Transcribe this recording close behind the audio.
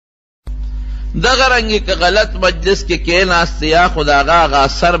دغه رنګي که غلط مجلس کې کېناست یا خداغه هغه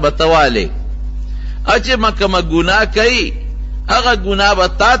اثر به ته والې چې کومه ګناه کوي هغه ګناه به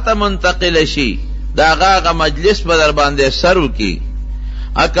تا ته منتقله شي د هغه مجلس به در باندې اثر وکړي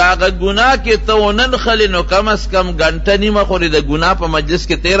که هغه ګناه کې ته وننښلې نو کم از کم ګنټه نیمه خو د ګناه په مجلس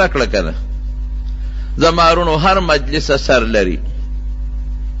کې تېره کړه که نه زمارونو هر مجلس اثر لري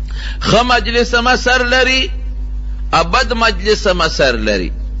ښه مجلس هم اثر لري بد مجلس هم اثر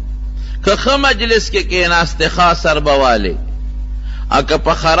لري که ښه مجلس کې کېناستې ښه اثر به والې که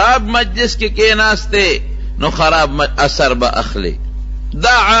په خراب مجلس کې کېناستې نو خراب اثر به اخلي دا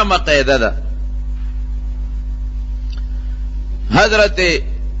عامه قاعده ده حضرت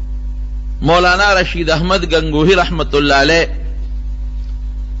مولانا رشید احمد گنگوہی رحمت اللہ علیہ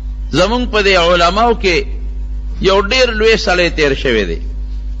زمونږ په دې علماو کې یو ډېر لوی سړی تیر شوی دی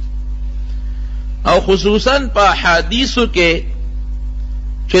او خصوصا په احادیثو کې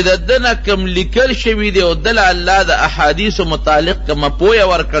چې د ده نه کم لیکل شوي دی او دله الله د احادیثو متعلق کومه پویه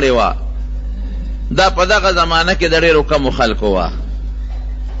ورکړې وه دا په دغه زمانه کې د ډېرو کمو خلکو وه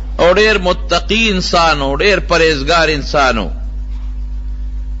او ډېر متقی انسان و ډېر پرهیزګار انسان و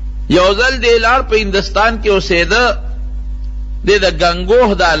یو ځل دی لاړ په هندستان کې اوسېده دی د ګنګوه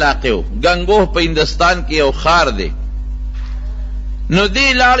د علاقې و ګنګوه په هندستان کې یو ښار دی نو دی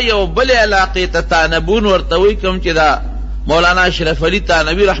لاړ یو بلې علاقې ته تانبون ورته وایي کوم چې دا مولانا اشرف علي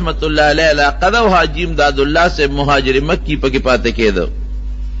تانوي رحمت الله علیه علاقه ده او حاجی امداد الله صاحب مهاجر مکی پکې پاتې کېده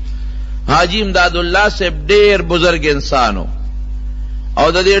حاجی امداد الله صاحب ډېر بزرګ انسانو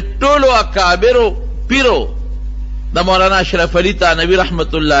او د دې ټولو اکابرو پیرو د مولانا اشرف علي تانوي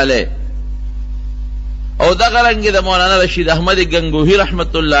رحمت الله علیه او دغه رنګې د مولانا رشید احمد گنگوہی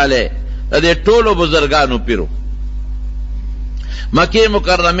رحمت الله علیه د دې ټولو بزرګانو پیرو مکه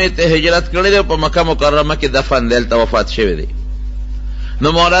مکرمه ته هجرت کړی دی په مکه مکرمه کې دفن دی هلته وفات شوی دی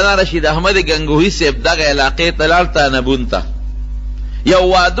نو مولانا رشید احمد گنگوہی صاحب دغه علاقې ته لاړ تانبون ته یو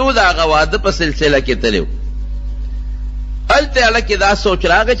واده د هغه واده په سلسله کې تللی هلته هلکې دا سوچ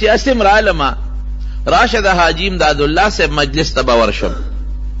راغی چې اسم رالمه راشه د حاجی امداد الله صاحب مجلس ته به ورشم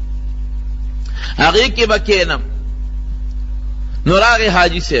هغې کې به کښېنم نو راغی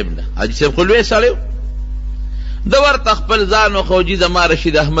حاجي صاحب نه حاجي صاحب خو لوی سړی و ده ورته خپل ځان وښو جي زما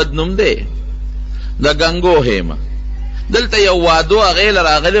رشید احمد نوم دی د ګنګوه یم دلته یو واده و هغې له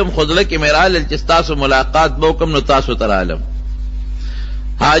راغلم خو زړه کې مې رالل چې ستاسو ملاقات به وکړم نو تاسو ته رالم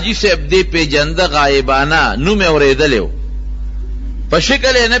حاجي صاحب دې پیژنده غایبانه نوم یې اورېدلی و په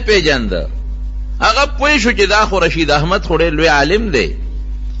شکل یې نه پیژنده هغه پوه شو چې دا خو رشید احمد خو ډېر لوی عالم دی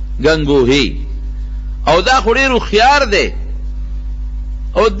گنگوہی او دا خو ډېر هوښیار دی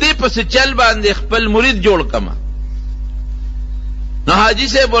او دې پسې چل باندې خپل مرید جوړ کما نو حاجي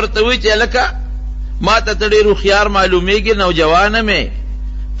صاحب ورته وایي چې هلکه ما ته ته ډېر هوښیار معلومیږي نوجوانه مې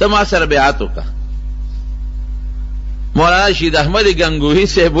ته ما سره بیعت وکړه مولانا رشید احمد گنگوہی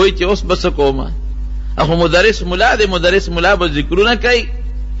صاحب وایي چې اوس به څه کومه اخو مدرس ملا دی مدرس ملا به ذکرونه کوي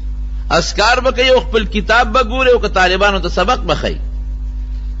اسکار به کوي او خپل کتاب به ګوري او که طالبانو ته سبق به ښیي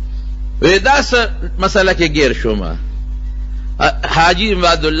وی دا مسله کې گیر شوم حاجی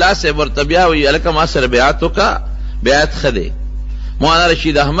امداد الله صاحب ورته بیا وایي هلکه ما سره بیعت وکړه بیعت ښه دی مولانا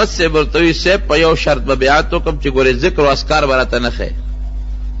رشید احمد صاحب ورته وایي صاحب په یو شرط به بیعت وکړم چې ګورې ذکر او اسکار به راته نه ښیې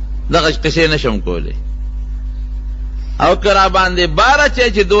دغه قصې نشم کولی او که را باندې بار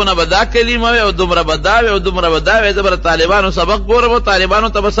اچوې چې دونه به دا کلمه وي او دومره به دا وي او دومره به دا وي زه به طالبانو سبق ګورم او طالبانو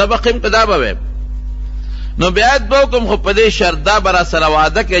ته به سبق ښیم که دا به ویم نو بیعت به وکړم خو په دې شرط دا به را سره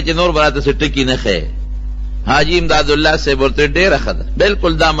وعده کوي چې نور به راته څه ټکي نه ښیې حاجي امداد الله صاحب ورته ډېره ښه ده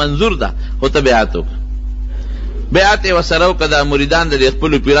بلکل دا منظور ده خو ته بیعت وکړه بیعت یې ورسره وکړه دا مریدان د دې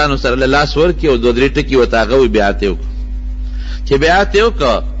خپلو پیرانو سره له لاس ورکړي او دوه درې ټکي ورته هغه وایي بیعت یې وکړه چې بیعت یې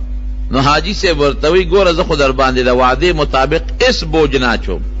وکړه نو حاجي صاحب ورته وایي ګوره زه خو در باندې د وعدې مطابق اس بوج نه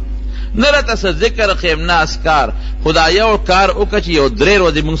اچوم نه راته څه ذکر ښیم نه اسکار خو دا یو کار وکړه چې یو 3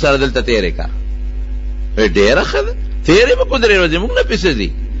 ورځې مونږ سره دلته تېرې کړه ډېره ښه ده تېرې به کو 3 ورځې مونږ نه پسې ځي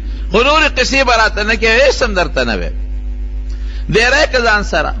خو نورې قصې به راته نه کوې هېڅ هم درته نه ویم ډېری که ځان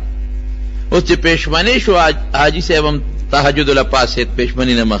سره اوس چې پېشمني شو حاجي صاحب هم تهجد له پاسېد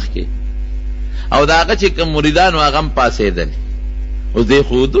پېشمني نه مخکې او د هغه چې کوم مریدان و هغه هم پاسېدل اوس دی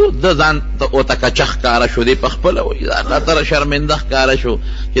خو د ځان ورته کچه ښکاره شو دی په خپله وایي ځان راته شرمنده ښکاره شو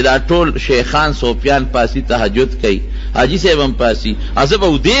چې دا ټول شیخان صوفیان پاسي تهجد کوي حاجي صاحب هم پاسي زه به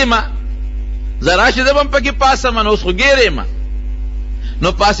ودېمه زه راشې زه به هم پکې پاسم نو اوس خو ګیرې یم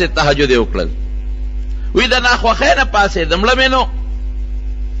نو پاسې تهجد یې وکړل وی د ناخوښۍ نه پاسېدم مړه مې نو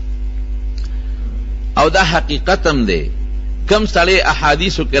او دا حقیقت هم دی کم سړی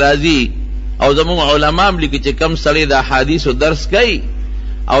احادیثو کې راځي او زموږ علما هم لیکي چې کم سړی د احادیثو درس کوي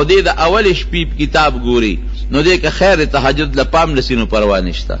او دې د اول شپې کتاب ګوري نو دې که خیر تهجد لپام نسینو پروا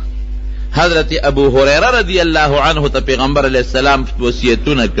نشته. حضرت ابو هريره رضی الله عنه ته پیغمبر علیہ السلام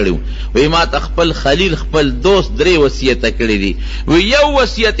وصیتونه کړو، وی ما ته خپل خلیل خپل دوست درې وصیت کړی دي. وی یو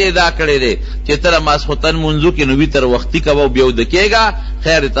وصیت ادا کړی دی چې تر ماسختن منځو کې نو وی تر وختي کوو بیا د کېګا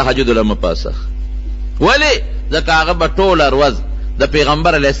خیر تهجد لمه پاسه. ولی ځکه هغه به ټوله ورځ د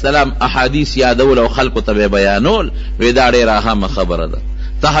پیغمبر علیہ السلام احادیث یادول او خلکو ته بیانول. وی دا ډېره اهمه خبره ده.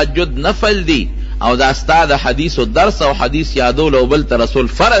 تهجد نفل دی او دا استاد حدیث او درس او حدیث یادول او بل ته رسول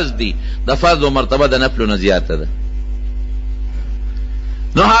فرض دی. د فرض او مرتبه د نفل نه زیاته ده.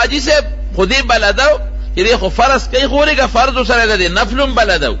 نو حاجی صاحب خودی بلدو چې خو فرض کوي، خو لري فرض سره ده نفلم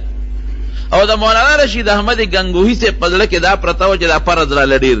بلدو. او د مولانا رشید احمد گنگوہی سے پدله کې دا پرتاو چې دا فرض را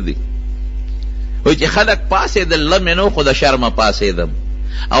لډیر دي. وای چې خلق پاسې د لمنو خود شرم پاسې دم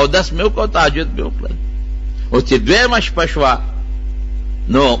او داس مې کو تهجد به وکړل. او چې دویمه شپه شوه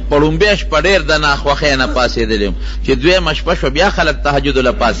نو پړومبه شپه ډېر د ناخوښۍ نه پاسېدلم، چې دویمه شپه شوه بیا خلک تهجد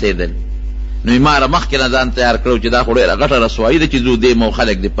له پاسېدل. نو ما مخکې نه ځان تیار کړو چې دا خو ډېره غټه رسوایي ده چې زو دې مو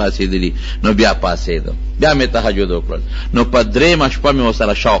خلک دې پاسېدلي. نو بیا پاسېدم، بیا مې تهجد وکړل. نو په درېیمه شپه مې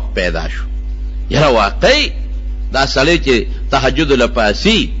ورسره شوق پیدا شو، یاره واقعي دا سړی چې تهجد له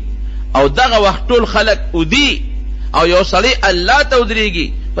پاسي او دغه وخت ټول خلک ودي او یو سړی الله ته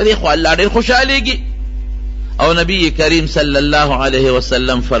ودرېږي، په دې خو الله ډېر خوشحالېږي. او نبی کریم صلی الله علیه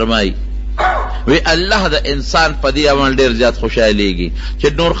وسلم فرمای وی الله د انسان په دې عمل ډېر زیات خوشحالېږي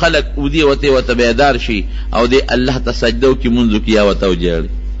چې نور خلک ودي وته بیدار شي او دې الله ته سجده وکړي، منځ وکړي یا ورته وجاړي.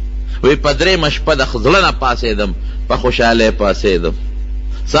 وی په درېیمه شپه د زړه نه پاسېدم، په خوشحالۍ پاسېدم.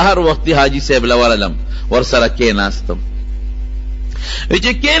 سحر وختي حاجي صاحب له ورغلم، ورسره کېناستم.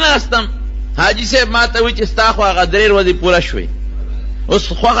 چې کېناستم حاجي صاحب ما ته وی چې ستا خو هغه 3 ورځې پوره شوې، اوس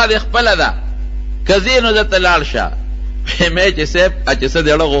خوښه دې خپله ده که ځې نو درته لاړ شه. مې چې صاحب چې څه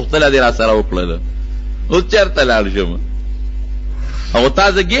دېړه غوښتله دې را سره وکړله، اوس چېرته لاړ شم او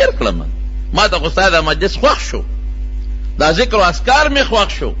تا زه ګیر کړم. ما ته خو ستا دا مجلس خوښ شو، دا ذکر و اذکار مې خوښ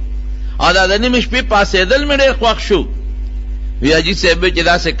شو او دا د نیمې شپې پاسېدل مې ډېر خوښ شو. وی حاجي صاحب چې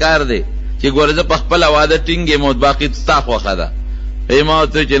داسې کار دی چې ګوره زه په خپله واده ټینګ یم او باقي ستا خوښه ده. ما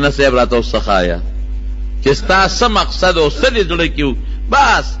ورته چې نه صاحب راته اوس څه ښایه چې ستا څه مقصد او څه دې زړه کې و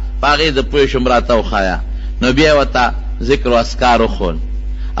بس په هغې زه پوه شم راته وښایه. نو بیا ورته ذکر و اذکار وښول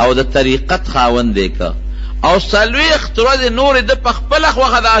او د طریقت خاوند یې که او 40 ورځې نورې ده په خپله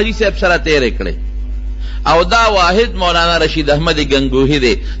خوښه د حاجي صاحب سره تېرې کړې. او دا واحد مولانا رشید احمد گنگوہی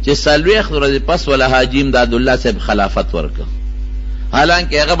دی چې 40 ورځې پس ولا حاجی امداد الله صاحب خلافت ورکړ.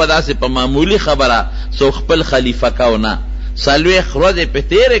 حالانکه هغه به داسې په معمولی خبره سو خپل خلیفه کو نه، 40 ورځې په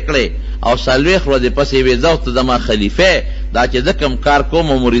تېرې کړې او 40 ورځې پس یې وې زه ته زما خلیفه دا چې زه کوم کار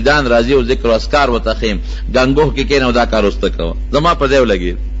کوم او مریدان راځي او ذکر و اذکار ورته ښیم، ګنګوه کې کښېنه او دا کار ورسته کوه، زما په ځای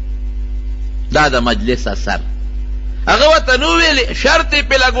ولګېد. دا د مجلس اثر. هغه ورته نو ویلې شرط یې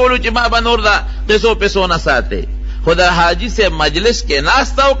پې لګولو چې ما به نور دا قصو پسو نه ساتې، خو د حاجي صاحب مجلس کې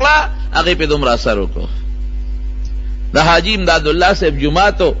ناسته وکړه هغې پې دومره اثر وکړو. د حاجي امداد الله صاحب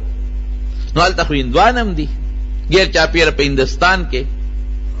جوماتو نو هلته خو هندوان هم دي ګیر چاپېره په هندوستان کې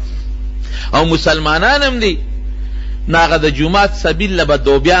او مسلمانان هم دي. نو هغه د جومات سبیل له به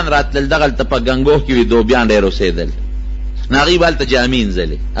دوبیان راتلل، دغلته په ګنګوه کې وي دوبیان ډېر اوسېدل. نو هغوی به هلته جامې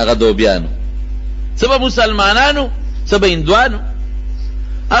انځلې، هغه دوبیانو څه به مسلمانانو څه به هندوانو.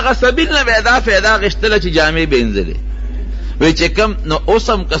 هغه سبیل نه به یې دا فایده اخېستله چې جامې به انځلې. وی چې کم نو اوس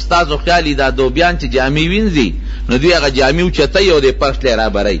هم که ستاسو خیال دا دوبیان چې جامې وینځي نو دوی هغه جامې اوچتوي او د فرش لی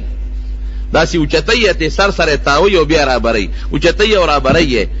رابروي، داسې اوچتوي یې سر سره یې تاوي او بیا رابروي، اوچتوي او رابروي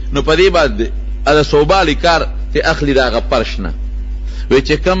یې. نو په دې باندې د صوبالي کار ته اخلي د هغه فرش نه. وی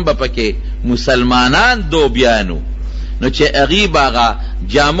چې کم به پکې مسلمانان دوبیانو نو چې هغې به هغه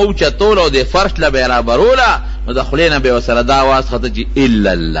جامه اوچتول او د فرش له به یې رابروله نو د خولې نه به یې ورسره دا اواز خته چې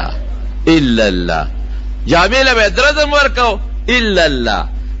الا الله الا الله. جامې له به یې درز هم ورکو الا الله،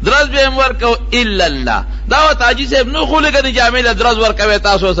 درز به هم ورکو الا الله. دا ورته حاجي صاحب نو خو لږه جامې له درز ورکوئ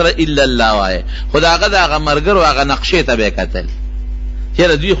تاسو سره الا الله وایې، خو د هغه د هغه ملګرو هغه نقشې ته به یې کتل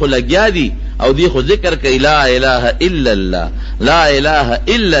چېرې دوی خو لګیا دي او دوی خو ذکر کوي لا اله الا الله لا اله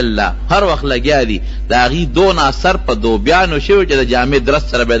الا الله، هر وخت لګیا دي. د هغې دونه اثر په دوبیانو شوی چې د جامې درز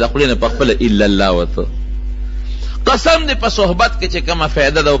سره به یې د خولې نه په خپله الا الله وته. قسم دی په صحبت کې چې کومه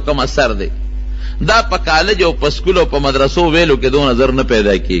فایده ده او کوم اثر دی، دا په کالج او په سکول او په مدرسو ویلو کې دونه نظر نه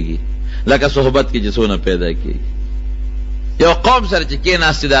پیدا کېږي لکه صحبت کې چې څونه پیدا کېږي. یو قوم سره چې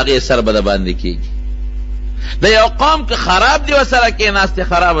کېناستې د هغې اثر به در باندې کېږي. د یو قوم که خراب دی ورسره کېناستې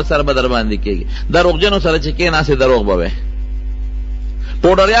خراب اثر به در باندې کېږي. دروغجنو سره چې کېناستې دروغ به وی،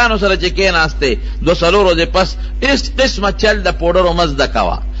 پوډریانو سره چې کېناستې 2-3 ورځې پس هیڅ قسمه چل د پوډرو مزده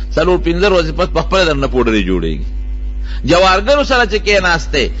کوه 4-5 ورځې پس په خپله درنه پوډرې جوړېږي. جوارګرو سره چې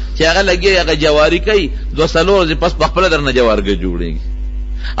کېناستې چې هغه لګي هغه جواري کوي 2-3 ورځې پس په خپله درنه جوارګر جوړېږي.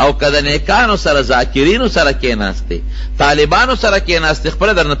 او که د نیکانو سره ذاکرینو سره کېناستې طالبانو سره کېناستې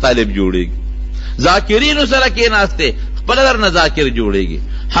خپله درنه طالب جوړېږي. ذاکرینو سره کېناستې خپله درنه ذاکر جوړېږي.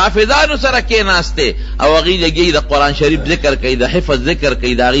 حافظانو سره کېناستې او هغې لګي د قرآن شریف ذکر کوي د حفظ ذکر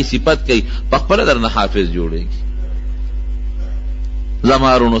کوي د هغې صفت کوي په خپله درنه حافظ جوړېږي.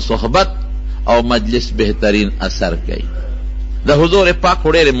 زمارونو صحبت او مجلس بهترین اثر کوي. د حضور پاک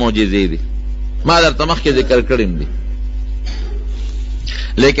خو ډېرې معجزې دي ما درته مخکې ذکر کړیم دي،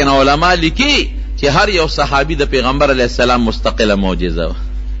 لیکن علما لیکي چې هر یو صحابي د پیغمبر علیه السلام مستقله معجزه وه.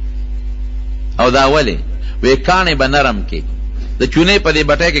 او دا ولې وی کاڼې به نرم کې د چونې په دې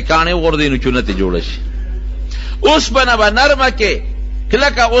بټۍ کې کاڼې وغورځوي نو چونه ترې جوړه شي. اوسپنه به نرمه کې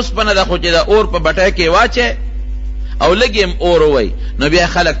کلکه اوسپنه ده خو چې د اور په بټۍ کې واچې او لږ یم اور ووی نو بیا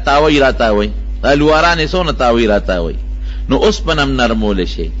خلک تاوی را تاوی الوارانې څونه تاوی را تاوی نو اوسپنه هم نرمولی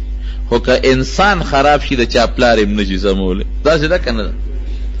شي. خو که انسان خراب شي د چا پلار هم نه شي سمولی. داسې ده که نه ده؟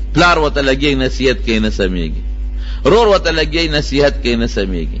 پلار ورته لګي نصیحت کوي نه سمیږي، رور ورته لګي نصیحت کوي نه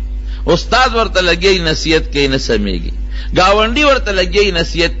سمیږي، استاد ورته لګي نصیحت کوي نه سمیږي، گاونډي ورته لګي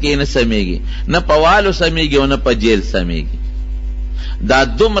نصیحت کوي نه سمیږي، نه په والو سمیږي او نه په جیل سمیږي. دا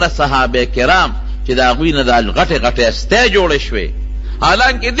دومره صحابه کرام چې د هغوی نه دا غټې غټې استې جوړې شوې،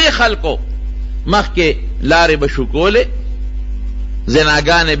 حالانکې دې خلکو مخکې لارې به شو کولې،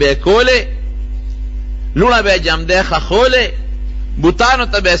 زناګانې به یې کولې، لوڼه به یې جمدی خښولې، بوتانو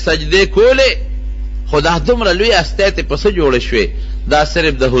ته به سجدې کولې، خو دا دومره لوی استې ته په څه جوړې شوې؟ دا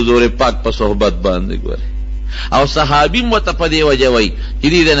صرف د حضور پاک په صحبت باندې ګورې. او صحابي م ورته په دې وجه وایي چې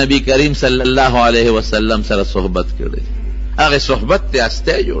دوی د نبي کریم صلی الله علیه وسلم سره صحبت کړی، هغې صحبت ته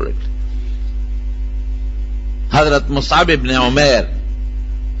استې جوړې کړې. حضرت مصعب ابن عمیر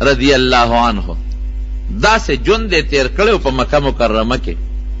رضی الله عنه داسې ژوند یې تېر کړی په مکه مکرمه کې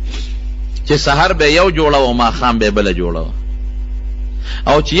چې سحر به یو جوړه و ماښام به بله جوړه وه،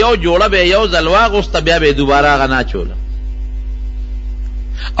 او چې یو جوړه به یو ځل واغوسته بیا به یې دوباره هغه نه اچوله.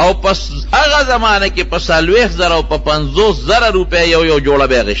 او پس هغه زمانه کې په 40,000 او په 50,000 روپۍ یو جوړه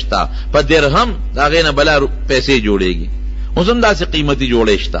به یې اخېسته، په درهم د هغې نه بله پیسې جوړېږي. اوس هم داسې قیمتي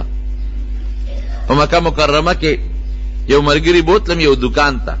جوړې شته. په مکه مکرمه کې یو ملګري بوتلم یو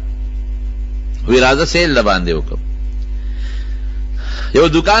دکان ته، وی راځه سیل د باندې وکړم. یو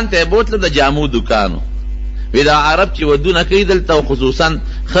دکان ته بوتلم د جامو دکانو، وی دا عرب چې ودونه کوي دلته او خصوصا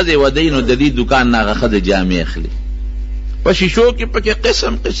ښځې ودی نو د دې دکان نه هغه ښځې جامې اخلي. په شیشو کې پکې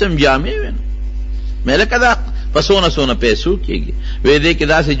قسم قسم جامې وي، مې لکه دا په څونه څونه پیسو کېږي. وی دې کې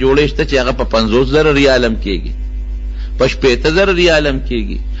داسې جوړې شته چې هغه په 50,000 ریالم کېږي، په 60,000 ریالم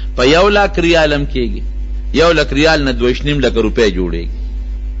کېږي، په 1,00,000 ریالم کېږي. 1,00,000 ریال نه 2,50,000 روپۍ جوړېږي.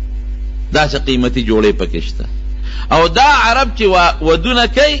 داسې قیمتي جوړې پکې شته. او دا عرب چې ودونه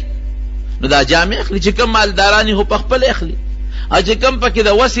کوي نو دا جامې اخلي، چې کم مالداران یې خو په خپل اخلي، او چې کم پکې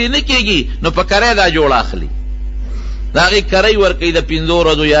د وسې نه کېږي نو په کرۍ دا جوړه اخلي. د هغې کرۍ ورکوي د 5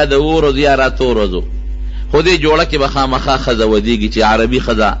 ورځو یا د 7 ورځو یا 8 ورځو. خو دې جوړه کې به خامخا ښځه ودېږي چې عربي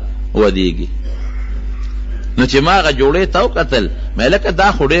ښځه ودېږي. نو چې ما هغه جوړې ته وکتل مې لکه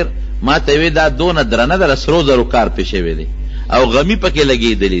دا خو ډېر ما ته وې دا دونه درنه ده، د سرو زرو کار پې شوی دی او غمي پکې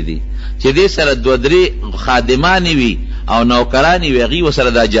لګېدلې دي چې دې سره 2-3 خادمانې وي او نوکرانې وي، هغې ورسره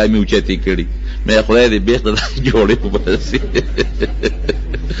دا جامې اوچتې کړي. مې خدای دې بېخ د جوړې وباسي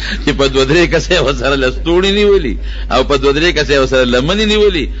چې په 2-3 کسې ورسره لستوڼې نیولي او په 2-3 کسې ورسره لمنې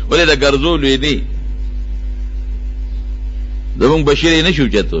نیولي، ولې د ګرځولو یې نه زمونږ بشیر یې نه شي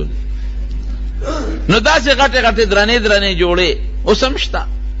اوچتولی. نو داسې غټې غټې درنې درنې جوړې اوس هم شته.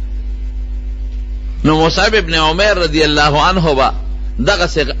 نو مصعب ابن عمیر رضی الله عنه به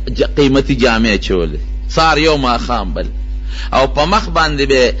دغسې قیمتي جامې اچولې، سار یو ماښام بل، او په مخ باندې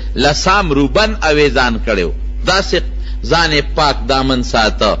به لسام روبن اویزان کړی و. داسې ځان یې پاک دامن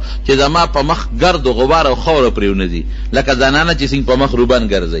ساته چې زما په مخ ګرد و غبار او خوره پرې ونه ځي، لکه زنانه چې څنګه په مخ روبن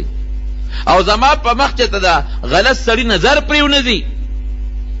ګرځي، او زما په مخ چې ته د غلط سړي نظر پرې ونه ځي.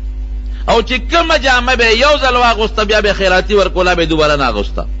 او چې کومه جامه به یو ځل واغوسته بیا به خیراتي ورکوله به دوباره نه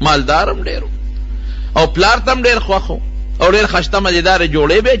اغوسته. مالدار هم ډېر او پلار ته هم ډېر خوښ او ډېر خشته مزېدارې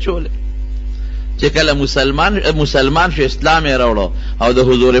جوړې به یې چولې. چې کله مسلمان شو اسلام یې راوړو او د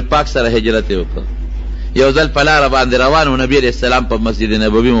حضور پاک سره هجرت یې وکړ. یو ځل په لاره باندې روان و، نبي علیه السلام په مسجد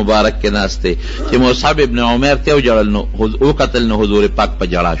نبوي مبارک کې ناست دی چې مصعب ابن عمیر ته وجړل نو وکتل نو حضور پاک په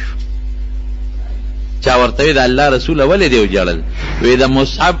جړا شو. چا ورته وی د الله رسول ولې دی وجړل؟ وی د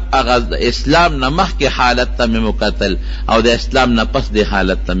مصعب هغه د اسلام نه مخکې حالت ته مې وکتل او د اسلام نه پس د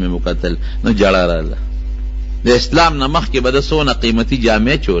حالت ته مې وکتل، نو جړه راله. د اسلام نه مخکې به د څونه قیمتي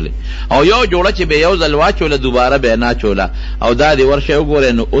جامې چولې او یو جوړه چې به یو ځل واچوله دوباره به نه چوله، او دا دې ورشه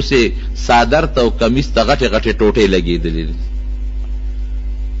وګورئ نو اوس یې صادر ته او کمیس ته غټې غټې ټوټې لګېدلې دي،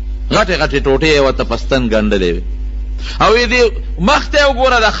 غټې غټې ټوټې یې ورته پستن ګنډلې وې، او یې دې مخ ته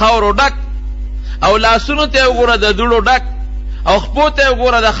وګوره د خاورو ډک، او لاسونو ته وګوره د دوړو ډک، او خپو ته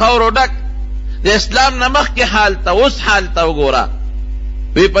وګوره د خاورو ډک. د اسلام نه مخکې حال ته اوس حال ته وګوره،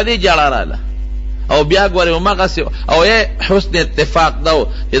 وی په دې جړه راله. او بیا ګورې همغسې او حسن اتفاق ده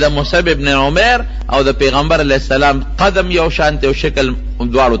چې د مصعب ابن عمیر او د پیغمبر علیه السلام قدم یو شانته او شکل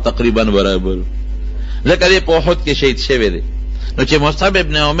دواړو تقریبا برابر، ځکه دې په احد کې شهید شوی دی. نو چې مصعب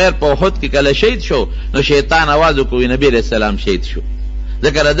ابن عمیر په احد کې کله شهید شو نو شیطان آواز وکړ نبی علیه السلام شهید شو،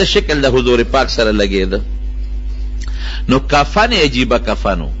 ځکه د شکل د حضور پاک سره لګېده. نو کفن عجیبه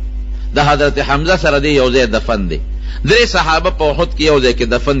کفنو د حضرت حمزه سره دی یو ځای دفن دی. 3 صحابه په احد کې یو ځای کې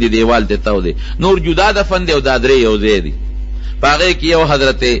دفن دي، دیوال ته تاو دی، نور جدا دفن دی او دا 3 یو ځای دي. په هغې کې یو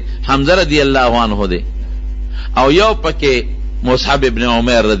حضرت حمزه رضی الله عنه دی او یو پکې مصعب ابن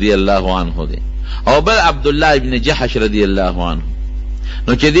عمیر رضی الله عنه دی او بل عبدالله ابن جحش رضی الله عنه.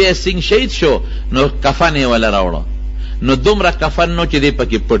 نو چې دې سنگ شهید شو نو کفن یې ولا راوړه، نو دومره کفن نو چې دې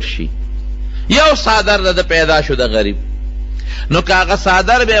پکې پټ شي. یو صادر د پیدا شو د غریب، نو که هغه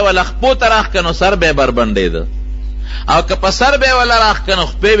صادر به ولا خپو ته راښکه نو سر به بربنډېده، او که په سر به ولا راښکه نو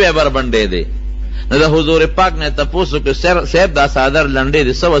خپې به بربنډېدې. نو د حضور پاک نه تپوس وکړو صاحب دا صادر لنډې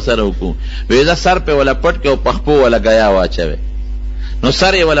دي څه ورسره وکړو؟ وی دا سر په ولا پټ کړه او په خپو ولا ګیا واچوې، نو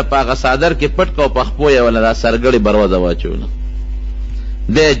سر یې ولا په هغه صادر کې پټ کړه او په خپو یې ولا دا سرګړې بروزه واچوله.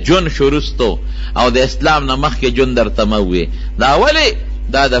 د جون شروستو او د اسلام نه مخکې جون درته مه ووې. دا ولې؟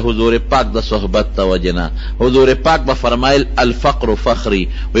 دا د حضور پاک د صحبت توجه نه. حضور پاک به فرمایل الفقر فخری،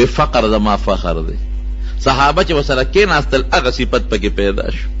 وی فقر زما فخر دی. صحابه چې ورسره کېناستل هغه صفت پکې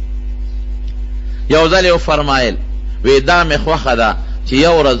پیدا شو. یو ځل یې وفرمایل وی دا مې خوښه ده چې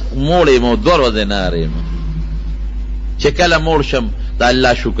یو ورځ موړ یم او 2 ورځې نار یم، چې کله موړ شم د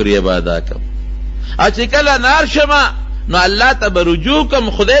الله شکریه به ادا کړم، او چې کله نار شمه نو الله ته به رجوع کم،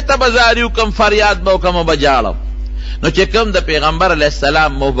 خدای ته به زاری وکم، فریاد به وکم او به جاړم. نو چې کوم د پیغمبر علیه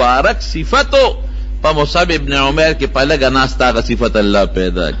السلام مبارک صفتو په مصعب ابن عمیر کې په لږه ناسته هغه صفت الله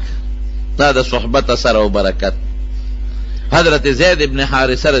پیدا کړ. دا د صحبت اثر او برکت. حضرت زید ابن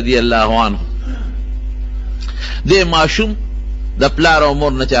حارثه رضی الله عنه دې ماشوم د پلار او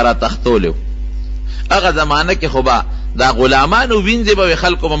مور نه چا را تختولی، هغه زمانه کې خو به دا غلامانو وینځې به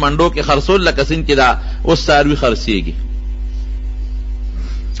خلکو په منډو کې خرڅول لکه څنګه چې دا اوس څاروي خرڅېږي.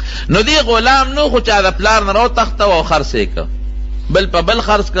 نو دی غلام نو خو چا د پلار نه راوتښته او خرڅ یې که، بل په بل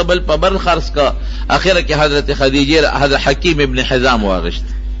خرڅ که، بل په بل خرڅ که. اخره کې حضرت خدیجه حضرت حکیم ابن حزام واغشت،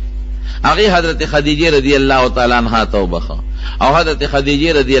 هغې حضرت خدیجه رضی الله تعالی عنها ته وبخه، او حضرت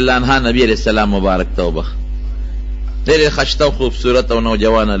خدیجه رضی الله عنها نبی علیہ السلام مبارک ته وبخه. ډېرې خشته او خوبصورت او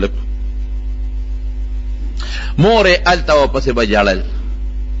نوجوانه لکه مور یې هلته ورپسې به جړل،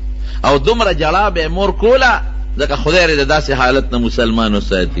 او دومره جړا به یې مور کوله ځکه خدای یې د داسې حالت نه مسلمان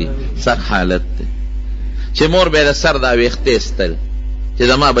وساتي. سخت حالت دی چې مور به یې د سر دا ویښته ایستل چې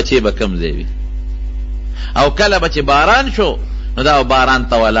زما بچی به کم ځای وي، او کله به چې باران شو نو دا باران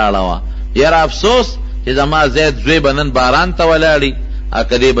ته ولاړه وه. یاره افسوس چې زما زید زوی به نن باران ته ولاړي، او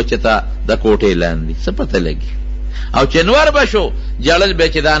که دې بچه ته د کوټې لاندې څه پته لګي. او چې انور به شو جړل به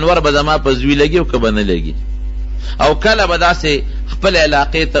چې د انور به زما په زوی لګي او که به نه لګي. او کله به داسې خپل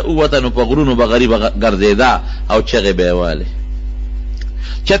علاقې ته ووته نو په غرونو به غریبه ګرځېده او چغې به یې والې.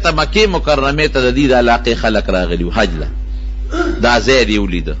 چېرته مکې مکرمې ته د دې د علاقې خلک راغلي وو حج له، دا زید یې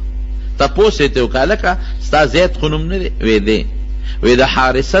ولیده. تپوس یې ته وکړه هلکه ستا زید خو نوم نه دی؟ وی دی. وی د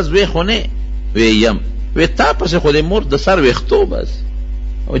حارثه زوی خو نه؟ وی یم. وی تا پسې خو د مور د سر ویښتو بس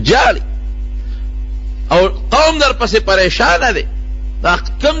او جاړي، او قوم در پسې پریشانه دی، دا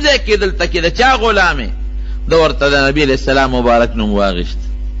کوم ځای کې دلته کې د چا غلامې؟ د ورته د نبی علیہ السلام مبارک نوم واغشت،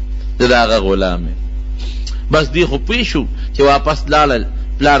 د د هغه غلامې. بس دی خو پوه شو چې واپس لاړل،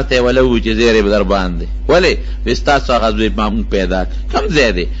 پلار ته یې وله ووي چې زیری به در باندې. ولې؟ وی ستاسو هغه زوی مونږ پیدا کړ. کوم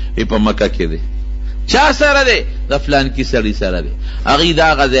ځای دی؟ وی په مکه کې دی. چا سره دی؟ د فلانکي سړي سره دی. هغې د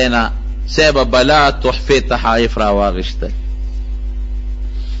هغه ځای نه صاحبه بلا تحفې تحایف را واغشتل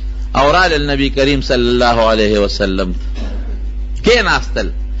او رالل نبی کریم صلی الله علیه وسلم کېناستل،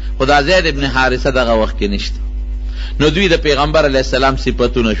 خو دا زید ابن حارثه دغه وخت کې نشته. نو دوی د پیغمبر علیه السلام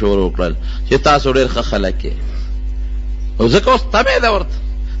صفتونه شروع کړل چې تاسو ډېر ښه خلک یې، او ځکه اوس تبع ده ورته،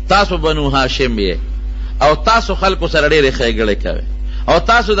 تاسو بنو هاشم یې، او تاسو خلکو سره ډېرې ښېګړې کوئ، او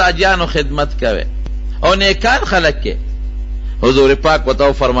تاسو د اجیانو خدمت کوئ، او نیکان خلق کې. حضور پاک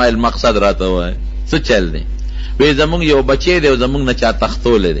وتو فرمایل مقصد راته وای څه چل دی؟ وی زمونږ یو بچی دی او زمونږ نه چا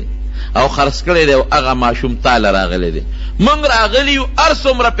تختول دی او خرڅ کړی دی او هغه ماشوم تاله راغلی دی. مونږ راغلی یو هر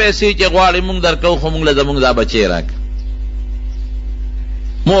څومره پیسې چې غواړې مونږ درکو، خو مونږ له زمونږ دا بچی راکړه.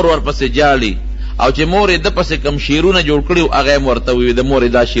 مور ورپسې جاړي او چې مور یې د پسې کم شیرونه جوړ کړي هغه یې ورته ووي د مور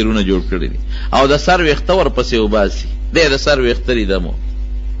یې دا شیرونه جوړ کړي دي او د سر ویښته ورپسې وباسي، دی د سر ویښته دي د مور.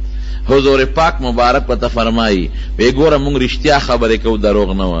 حضور پاک مبارک ورته فرمایي وی ګوره مونږ رښتیا خبرې کوو،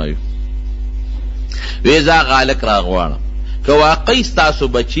 دروغ نه وایو. وی زه هغه هلک راغواړم که واقعي ستاسو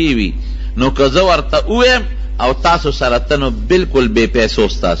بچی وي نو که زه ورته ووایم او تاسو سره ته نو بلکل بې پیسو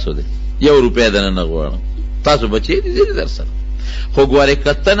ستاسو دی، 1 روپۍ دنه نه غواړم، تاسو بچی دي زه در سره. خو ګورې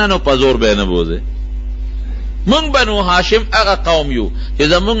که ته نه نو په زور به یې نه بوځې. مونږ بنو هاشم هغه قوم یو چې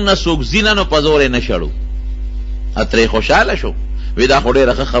زمونږ نه څوک ځي نه نو په زور یې نه شړو. ترې خوشحاله شو، وی دا خو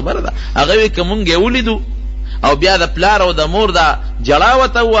ډېره ښه خبره ده. هغه وی که مونږ یې ولیدو او بیا د پلار او د مور دا جړا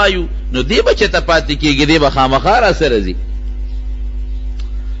ورته ووایو نو دی به چېرته پاتې کېږي، دی به خامخا را سره ځي.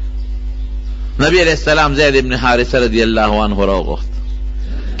 نبی علیہ السلام زید ابن حارثه رضی الله عنه راوغوښت،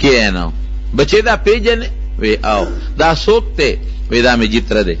 کېنو بچې دا پیژنې؟ وی او دا څوک دی؟ وی دا مې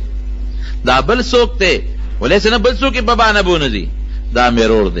جتره دی. دا بل څوک دی؟ ولې څه نه بل څوک یې په بانه بونه دي؟ دا مې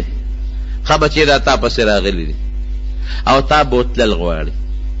رور دی. ښه بچې دا تا پسې راغلی دی او تا بوتلل غواړي،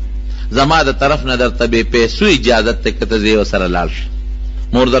 زما د طرف نه درته بې پیسو اجازت دی که ته ځې ورسره لاړ شي.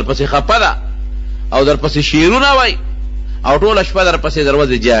 مور در پسې خفه ده او در پسې شیرونه وای او ټوله شپه در پسې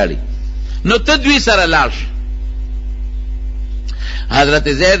دروازې جاړي، نو ته دوی سره لاړ شه. حضرت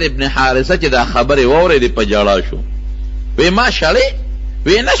زید ابن حارثه چې دا خبرې واورېدې په ژړا شو. وی ما شړې؟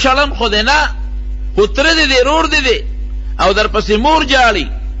 وی نه شړم خو دې نه، خو تره دې دی، رور دې دی او در پسې مور جاړي.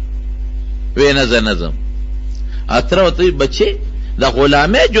 وی نه زه نه ځم. اتره ورته وی بچې د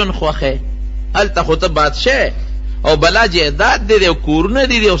غلامۍ ژوند خوښې، هلته خو ته بادشاه او بلا جهداد دی او کورونه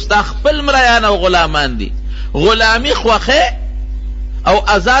دي او ستا خپل مریان او غلامان دي. غلامي خوښې او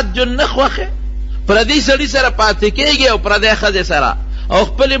آزاد ژوند نه خوښې؟ پردي سړي سره پاتې کېږي او پردی ښځې سره او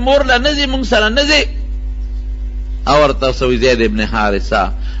خپلې مور له نه ځي، مونږ سره نه ځي. او ورته څه وی زید ابن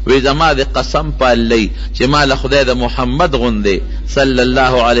حارثه وی زما د قسم په الله چې ما له خدای د محمد غوندې صلی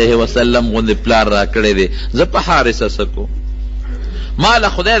الله علیه وسلم غوندې پلار را کړی دی، زه په حارثه څه کوم؟ ما له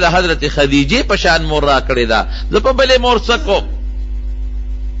خدای د حضرت خدیجې په شان مور را کړې ده، زه په بلې مور څه کوم؟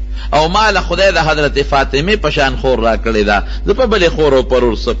 او ما له خدای د حضرت فاطمې په شان خور را کړې ده، زه په بلې خور او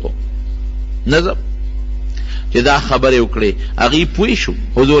پرور څه کوم؟ نه ځم. چې دا خبرې وکړې هغې پوه شو.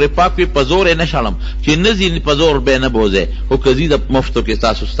 حضور پاک وی په زور یې نه شړم، چې نه ځي په زور به یې نه بوځئ، خو که ځي د مفتو کې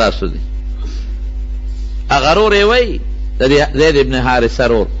ستاسو دی. هغه رور یې وایي د زید ابن حارثه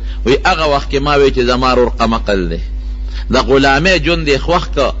رور، وی هغه وخت کې ما وی چې زما رور قمقل دی، د غلامۍ ژوند یې خوښ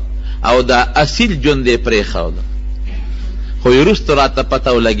که او د اصیل ژوند یې پرېښوده. خو وروسته راته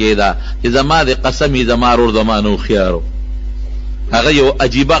پته ولګېده چې زما د قسم زما رور زما نه هوښیار، هغه یو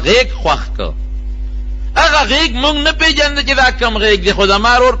عجیبه غیږ خوښ که. هغه غیږ مونږ نه پیژنده چې دا کم غیږ دی، خو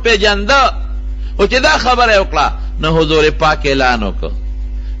زما رور پیژنده. خو چې دا خبره یې وکړه نو حضور پاک اعلان وکړه،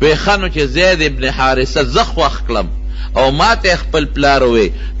 وی ښه نو چې زید ابن حارثه زه خوښ کړم او ما ته خپل پلار وی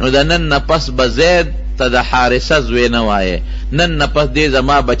نو د نن نه پس به زید ته د حارثه زوی نه وایې، نن نه پس دې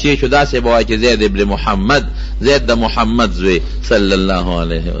زما بچی شو، داسې به وایي چې زید ابن محمد، زید د محمد زوی صلی الله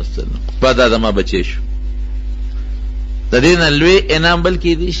علیه وسلم، په دا زما بچی شو. د دې نه لوی انعام بل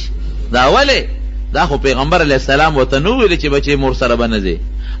کېدی شي؟ دا ولې؟ دا خو پیغمبر علیه السلام ورته نه ویلي چې بچی مور سره به نه ځې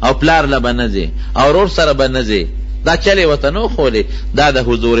او پلار له به نه ځې او ورور سره به نه ځې، دا چل یې ورته نه ښولې. دا د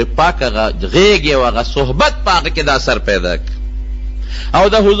حضور پاک هغه غیږ او هغه صحبت په هغه کې دا اثر پیدا کړ او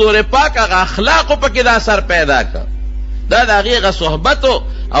د حضور پاک هغه اخلاقو په کې دا اثر پیدا کړ. دا د هغې هغه صحبتو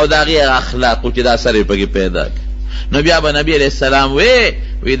او د هغې هغه اخلاقو چې دا اثر یې په کې پیدا کړ. نو بیا به نبي علیه السلام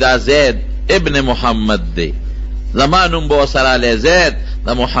وی دا زید ابن محمد دی، زما نوم به ورسره علی زید د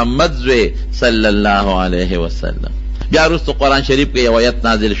محمد زوی صلی الله علیه وسلم. بیا وروسته قرآن شریف کې یو آیت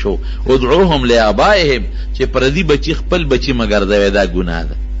نازل شو، ادعوهم لآبائهم، چې پردي بچي خپل بچي مه ګرځوئ، دا ګناه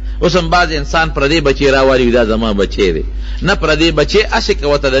ده. اوس هم بعض انسان پردي بچي راوالي دا زما بچی دی، نه پردي بچي هسې که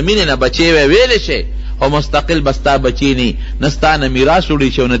ورته د مینې نه بچی ویلی شي او مستقل به ستا بچي ني، نه ستا نه میراث وړی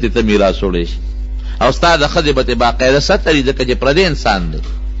شي او نه تې ته میراث وړی شي او ستا د ښځې به تې باقاعده ستري، ځکه چې پردی انسان دی.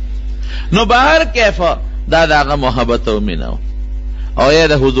 نو به هر کیفه دا د هغه محبت او مینه و او یا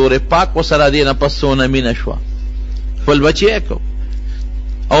د حضور پاک و سره دی نه پس څونه مینه شوه، خپل بچی یې کو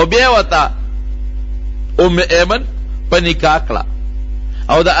او بیا ورته ام ایمن په نکاح کړه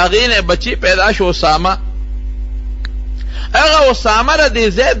او د هغې نه بچی پیدا شو اسامه. هغه اسامه د دې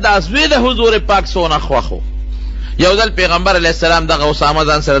زید دا زوی د حضور پاک څونه خوښ و. یو ځل پیغمبر علیه السلام دغه اسامه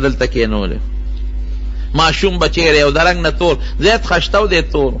ځان سره دلته کېنولی ماشوم بچی ری او درنګ نه تور زیات خشتو دی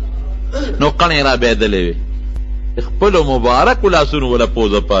تور نو قڼې را بېدلې وې خپلو مبارکو لاسونو وله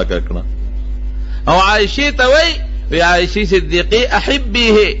پوزه پاکه کړه او عایشې ته وی عایشې صدیقې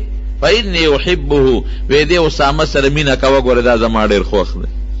احبیه فإني احبه وی دې اسامه سره مینه کوه ګوره دا زما ډېر خوښ دی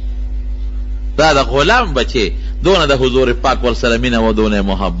دا د غلام بچی دونه د حضور پاک ور سره مینه و دونه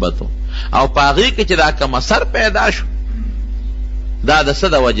محبت او په هغې کې چې دا کوم اثر پیدا شو دا د څه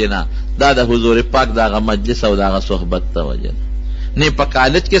د وجې نه دا د حضور پاک د هغه مجلس او د هغه صحبت د وجې نه نه په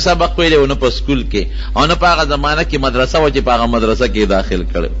کالج کې سبق ویلی او نه په سکول کې او نه په هغه زمانه کې مدرسه و چې په هغه مدرسه کې داخل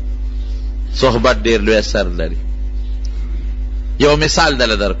کړی صحبت ډېر لوی اثر لري یو مثال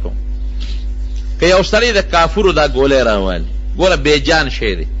دله درکوم که یو سړی د کافرو دا ګولۍ راوالي ګوره بېجان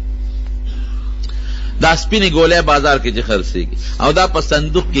شی دی دا سپینې ګولۍ بازار کې چې خرڅېږي او دا په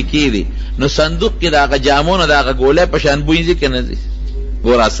صندوق کې کېږي نو صندوق کې د هغه جامو نه د هغه ګولۍ په شان بوی ځي که نه ځي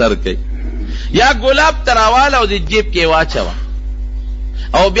ګوره اثر کوي یا ګلاب ته راواله او د جیب کې واچوه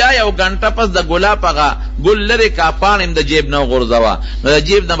او بیا یو غنټه پس د ګلاب هغه ګل لرې کا پاڼې هم د جیب نه وغورځوه نو د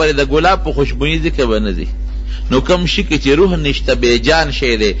جیب نه به د ګلاب په خوشبویي ځي که به نه ځي نو کوم شي کې چې روح نشته بېجان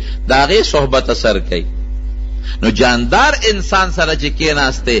شی دی د هغې صحبت اثر کوي نو جاندار انسان سره چې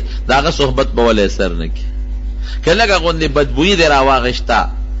کېناستی د هغه صحبت به ولې اثر نه کوي که لږه غوندې بدبویي دې راواغېشته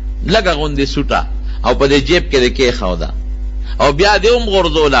لږه غوندې سوټه او په دې جیب کې دې کېښوده او بیا دې هم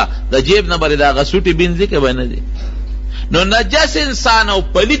غورځوله د جیب نه به د هغه سوټې بینځي که به نه ځي نو نجس انسان او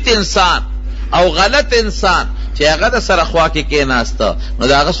پلیت انسان او غلط انسان چې هغه د سره خوا کې کېناسته نو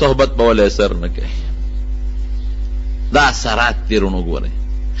د هغه صحبت به ولې اثر نه کوي دا اثرات دي رونو ګورئ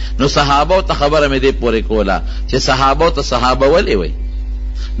نو صحابو ته خبره مې دې پورې کوله چې صحابو ته صحابه ولې وایي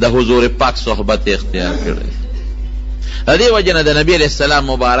د حضور پاک صحبت اختیار کړی د دې وجې نه د نبي علیه السلام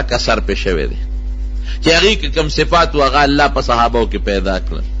مبارک اثر پې شوی دی چې هغې کې کوم صفات و هغه الله په صحابو کې پیدا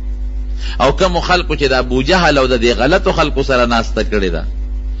کړل او کومو خلکو چې د ابوجهل او د دې غلطو خلکو سره ناسته کړې ده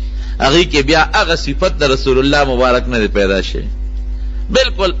هغې کې بیا هغه صفت د رسول الله مبارک نه دی پیدا شوی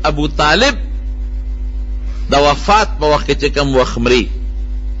بلکل ابو طالب د وفات په وخت کې چې کوم وخت مري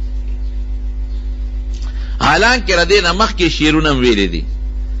حالانکه ردې نه مخکې شعرونه ویلي دي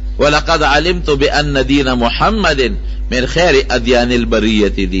ولقد علمت بأن دین محمد من خیر ادیان البریة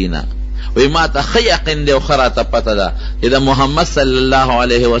دینا وی ما ته ښه یقین دی او ښه راته پته ده چې د محمد صلی الله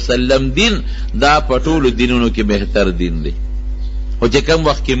علیه وسلم دین دا په ټولو دینونو کې بهتر دین دی خو چې کوم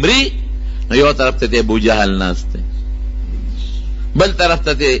وخت کې مري نو یو طرف ته ابوجهل ناست دی بل طرف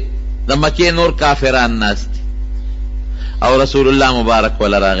ته د مکې نور کافران ناست دي او رسول الله مبارک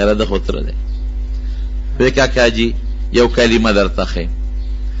ولا راغله د خطره دی وی کاکا جی یو کلمه درته ښیم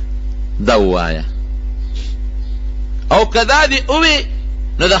دا ووایه او که دا دې ووی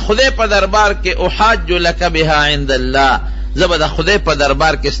نو د خدای په دربار کې احاج لک بها عند الله زه به د خدای په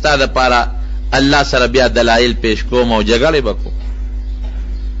دربار کې ستا دپاره الله سره بیا دلایل پیش کوم او جګړې به کوم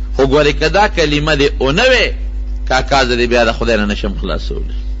خو ګورې که دا کلمه دې ونه وې کاکا زه دې بیا د خدای نه نشم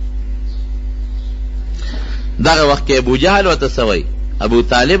خلاصولی دغه وخت کې ابوجهل ورته څه وایي ابو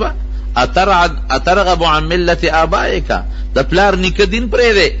طالبه اترغب عن ملت آبائک د پلار نیکه دین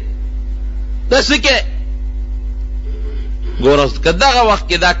پرېږدې ته څه کې ګوره که دغه وخت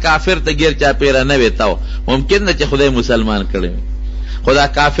کې دا کافر ته ګیر چاپېره نه وې ته ممکن ده چې خدای مسلمان کړی وي خو دا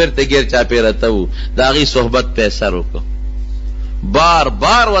کافر ته ګیر چاپېره ته و د هغې صحبت په اثر وکړو بار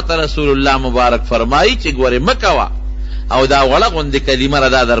بار ورته رسول الله مبارک فرمایي چې ګورې مه کوه او دا وړه غوندې کلمه را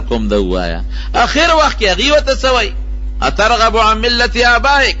دا در کوم ده ووایه اخر وخت کې هغې ورته څه وایي اترغب عن ملت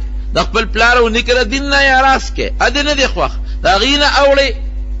آبائک د خپل پلار او نیکه دین نه یې راس کې ادې نه دې خوښ د هغې نه اوړې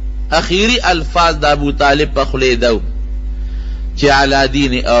اخیري الفاظ د ابو طالب په خولې ده چې علی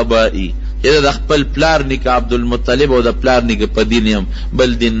دین آبائی چې د خپل پلار نیکه عبدالمطلب او د پلار نیکه په دین یم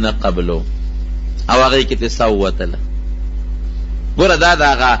بل دین نه قبلو او هغې کې ته وتله ګوره دا د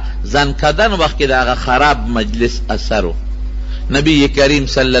هغه ځنکدن وخت کې د هغه خراب مجلس اثر و نبی کریم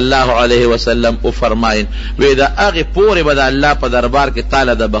صلی الله علیه وسلم او فرماین وی دا هغې پورې به د الله په دربار کې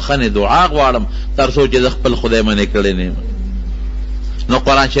تاله د بخنې دعا غواړم تر څو چې د خپل خدای منې کړی نه نو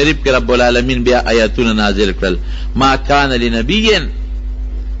قرآن شریف کې رب العالمین بیا آیاتونه نازل کړل ما کان لنبی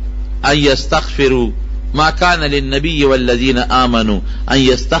ان یستغفروا ما كان للنبي والذين آمنوا ان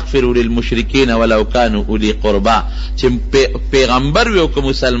يستغفروا للمشركين ولو كانوا اولي قربا چې پیغمبر وي او که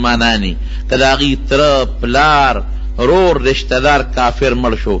مسلمانانی که د هغې تره پلار رور رشتهدار کافر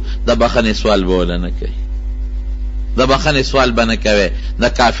مړ شو د بخنې سوال به وله نه کوي د بخنې سوال به نه کوي د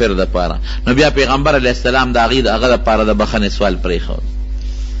کافر دپاره نو بیا پیغمبر علیه السلام د هغه دپاره د بخنې سوال پرېښود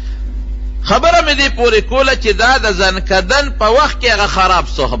خبره مې دې پورې کوله چې دا د ځنکدن په وخت کې هغه خراب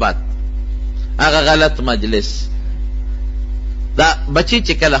صحبت هغه غلط مجلس دا بچی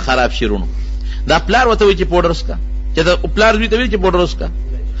چې کله خراب شي رونو دا پلار ورته وایي چې پوډر وسکه، چې د پلار زوی ته وایي چې پوډر وسکه،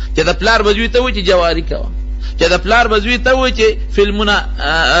 چې د پلار بزوی ته وایي چې جواری کوه، چې د پلار بزوی ته وایي چې فلمونه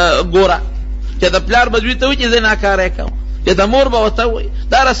ګوره، چې د پلار بزوی ته وایي چې زناکاری کوه، چې د مور به ورته وایي.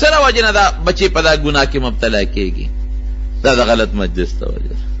 دا رسره وجه نه دا بچې په دا ګناه کې مبتلا کېږي. دا د غلط مجلس ته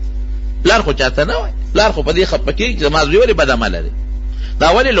وجه. پلار خو چاته نه وایي، پلار خو په دې خفه کېږي چې زما زوی ولې بد عمله دی، دا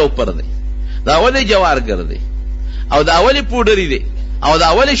ولې لوپر دی، دا ولې جوارګر دی، او دا ولې پوډري دی، او دا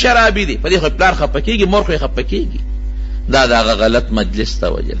ولې شرابي دی. په دې خو پلار خفه کېږي، مور خو یې خفه کېږي. دا دغه غلط مجلس ته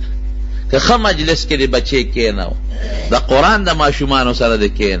وجه ده. که ښه مجلس کې د بچې کېناو، د قرآن د ماشومانو سره د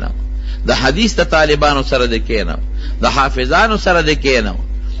کېناو، د حدیث د طالبانو سره د کېناو، د حافظانو سره د کېناو،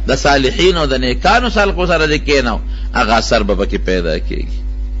 د صالحینو د نیکانو خلقو سره د کېناو، هغه اثر به پکې پیدا کېږي.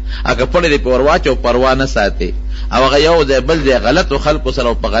 اگه پړې دې په ور واچو پروا نه ساتي او هغه یو ځای بل ځای غلطو خلقو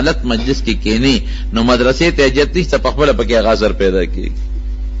سره په غلط مجلس کې کېني، نو مدرسې ته اجازه نشته، په خپله پکې هغه اثر پیدا کېږي.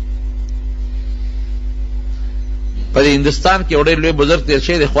 په هندوستان کې یو ډېر لوی بزرګ تېر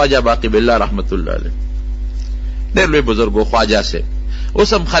شوی دی، خواجه باقي بالله رحمت الله علیه، ډېر لوی بزرګ و خواجه صاحب.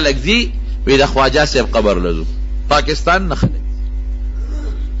 اوس هم خلک ځي وایي د خواجه صاحب قبر لزو، پاکستان نه خلک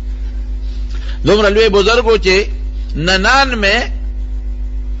دومره لوی بزرګ و چې 99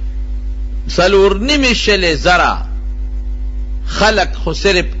 څلور نیمې شلې زره خلک خو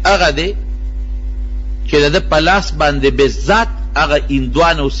صرف هغه دی چې د په لاس باندې بذات هغه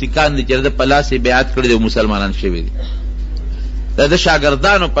هندوان او سیکان دي چې د په لاس یې بیعت کړي دي او مسلمانان شوي دي. د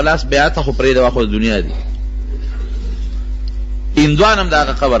شاګردانو په لاس بیعت خو پرېږده، خو د دنیا دي. هندوان هم د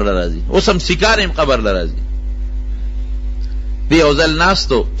هغه قبر له راځي، اوس هم سیکان هم قبر له راځي. دی یو ځل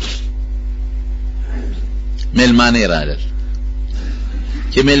ناستو مېلمانې رالل،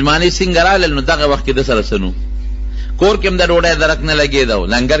 چې مېلمانې څنګه رالل نو دغه وخت کې د سره څه نو کور کې هم د ډوډۍ درک نه لګېده او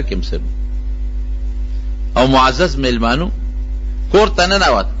لنګر کې هم څه او معزز مېلمانو کور ته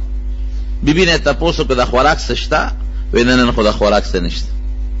ننوت. بیبي نه یې تپوس وکړه د خوراک څه شته؟ وایي نه نن خو د خوراک څه نشته.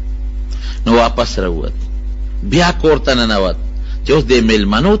 نو واپس راووت، بیا کور ته ننوت چې اوس دې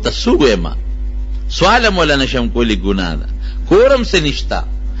مېلمنو ته څه ووایم، سوال هم وله نشم کولی، ګناه ده، کور هم څه نشته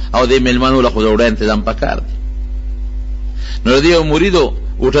او دې مېلمنو له خو د ډوډۍ انتظام پکار دی. نو د دې یو مریدو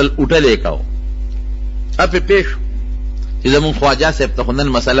اوټل یې کوو، اپې پېښ شو چې زمونږ خواجه صاحب ته خو نن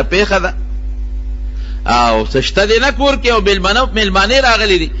مسله پېښه ده او څه شته دی نه کور کې، او مېلمانې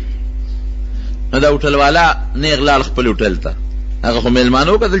راغلي دي. نو دا اوټل والا نیغ لاړ خپل اوټل ته، هغه خو مېلمانه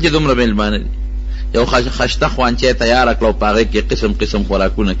وکتل چې دومره مېلمانه دي. یو خشته خوانچه تیاره کړه او په هغې کې قسم قسم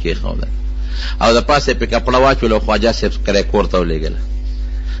خوراکونه کېښودل او د پاسه پې کپړه واچول او خواجه صاحب کری کور ته ولېږله.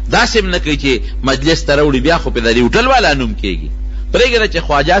 داسې هم نه کوي چې مجلس ته راوړي، بیا خو پې د دې اوټل والا نوم کېږي. پرېږده چې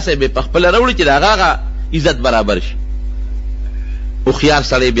خواجه صاحب یې په خپله راوړي چې د هغه عزت برابر شي. هوښیار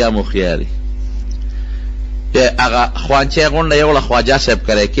سړی بیا هم هوښیار وي. هغه خوانچه غونډه یوړه، خواجه صاحب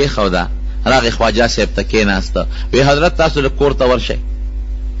کری کېښوده، راغې خواجه صاحب ته کېناسته، وی حضرت تاسو د کور ته ورشئ.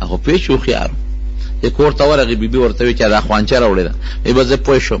 هغه پوه شو هوښیار چې کور ته ورغې، بیبي ورته وایي چې دا خوانچه راوړې ده. وی به زه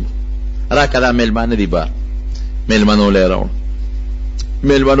پوه شوم، راکه دا مېلمانه دي بار. مېلمنو له یې راوړ،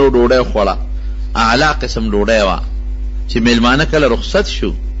 مېلمنو ډوډۍ خوړه، اعلی قسم ډوډۍ وه. چې مېلمانه کله رخصت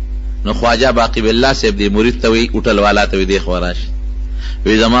شو نو خواجه باقي بالله صاحب دې مرید ته وی اوټل والا ته وی دې خوا راشي.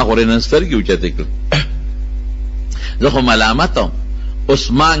 وی زما خو نن سترګې اوچتې کړ، زه خو ملامت هم،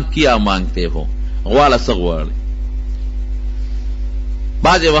 اس مانگ کیا مانگتے ہو، غواړه څه غواړي.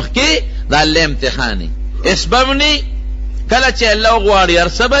 بعضې وخت کې دا الله امتحاني اسببني، کله چې الله غواړي هر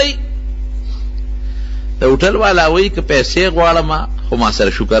څه به د هوټل والا وایي که پیسې غواړم خو ما سره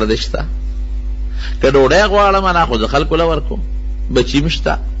شکر دې شته، که ډوډۍ غواړم نه خو زه خلکو له ورکوم، بچي م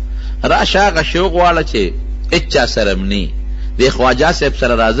شته، راشه هغه شی وغواړه چې هېچا سره م نه، دې خواجه صاحب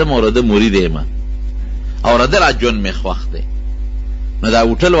سره راځم او د ده مرید یم او د ده را ژوند مې خوښ دی. نو دا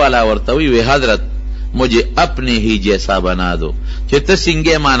ہوٹل والا ورته وی حضرت مجھے اپنے ہی جیسا بنا دو، چې ته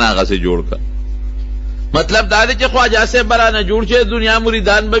څنګه مانا هغه سے جوړ کړه. مطلب دا دی چې خواجه صاحب برانه جوړ چې دنیا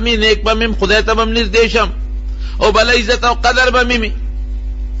مریدان به مې نیک به مې خدای ته به م نږدې شم او بله عزت او قدر به مې.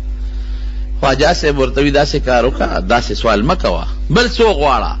 خواجه صاحب ورته وي داسې کار وکړه، داسې سوال مه کوه، بل څه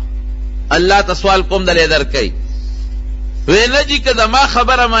غواړه، الله ته سوال کوم دلې درکوي. وی نه جي که زما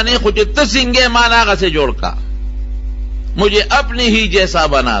خبره منې خو چې ته څنګه مانا هغه سے جوړ کړه، مجھے اپنی ہی جیسا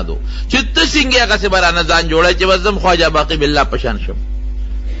بنا دو، چې ته څنګه هغه سے برانه ځان جوړی چې بس زم خواجه باقي بالله پشان شم.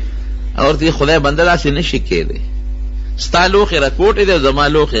 اور تی خدای بنده داسې نشي کېدی، ستا لوښې راکوټې دی او زما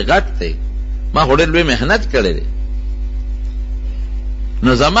لوښې غټ دی، ما خو ډېر لوی محنت کړی دی،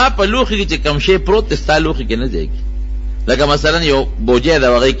 نو زما په لوښې کې چې کوم شی پروت دی ستا لوښې کې نه ځایږي. لکه مثلا یو بوجۍ ده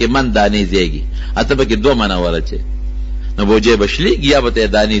هغې کې من دانې ځایږي، اته پکې 2 منه ورچې، نو بوجۍ به شلېږي یا به ته یې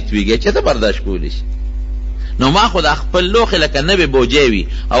دانې تویږي، چې ته برداشت کولی شي. نو ما خو د خپل لوښې لکه نوې بوجۍ وي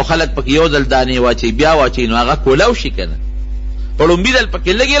او خلک پکې یو ځل دانې واچوي بیا واچوي نو هغه کولو شي که نه په لومبي ځل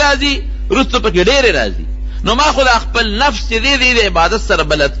پکې لږې راځي وروسته پکې ډېرې راځي نو ما خو د خپل نفس چې دی د عبادت سره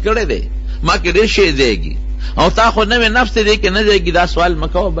بلد کړی دی ما کې ډېر شی ځایږي او تا خو نوې نفس دی کې نه ځایږي دا سوال مه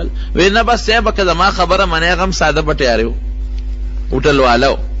کوه بل وی نه بس صاحبه که زما خبره منې هغه هم ساده بټیارې و هوټل والا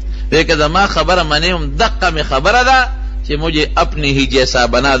و وی که زما خبره منې هم دقه مې خبره ده چې مجھے اپنی ہی جیسا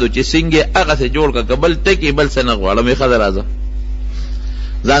بنا دو چې څنګه هغه څه جوړ کړه بل ټکي بل څه نه غواړم یې ښځه راځه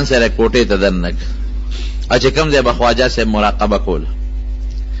ځان سره کوټې ته دننه چې کوم ځای به خواجه صاحب مراقبه کوله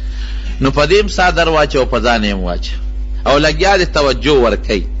نو په دې صادر واچو په ځان یې واچو او لګیا دې توجه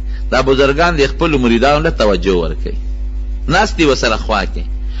ورکوي دا بزرګان د خپلو مریدانو له توجه ورکوي ناست دي ورسره خوا کې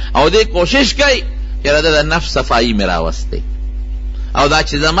او دې کوشش کوي چې د نفس صفایي مې راوستی او دا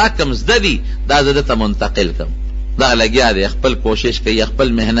چې زما کوم زده دي دا زه دته منتقل کړم دا لګیا دی خپل کوشش کوي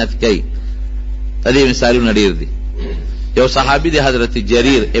خپل محنت کوي د دې مثالونه ډېر دي یو صحابي دی حضرت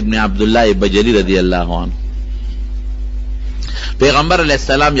جریر ابن عبدالله بجلی رضی الله عنه پیغمبر علیہ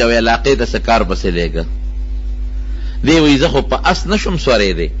السلام یو علاقې ته څه کار پسې لیږه دی وی زه خو په اس نشم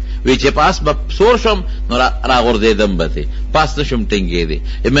سوری دی وی چې په اس به سور شم نو راغورځېدم به دی په اس نشم ټینګېدی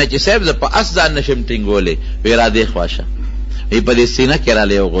مې چې صاحب زه په اس ځان نشم ټینګولی وی را دې خوا شه وی په دې سینه کې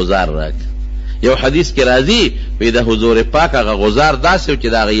راله یو غزار راک یو حدیث کې راځي وی د حضور پاک هغه غزار داسې و چې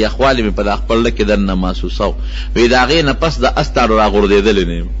د هغې یخوالې مې په خپل کې دننه محسوسه وی د هغې نه پس د اس تاړو راغورځېدلی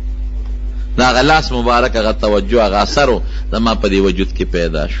نه یم د هغه لاس مبارک هغه توجه هغه اثر و زما په دې وجود کې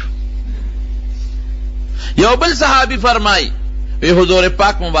پیدا شو یو بل صحابي فرمایي وی حضور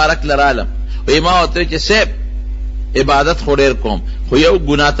پاک مبارک لرالم وی ما ورته چې صاحب عبادت خو ډېر کوم خو یو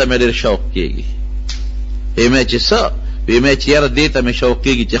ګناه ته مې ډېر شوق کېږي وی مې چې څه وی مې چې یاره دې ته مې شوق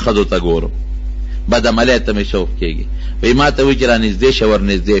کېږي چې ښځو ته ګورم بد عملی ته مې شوق کېږي وی ما ته وی چې را نږدې شه ور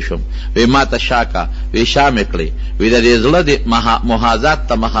نږدې شم وی ما ته شاکه وی شا مې کړې وی د دې زړه د محاذات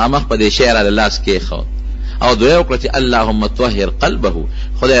ته مخامخ په دې شی را لاس کېښود او دعا وکړه چې اللهم طهر قلبه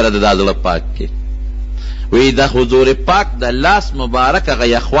خدای را د دا زړه پاک کړي وی د حضور پاک د لاس مبارک هغه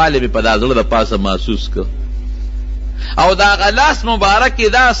یخوالی مې په دا زړه د پاسه محسوس کړ او د هغه لاس مبارک کې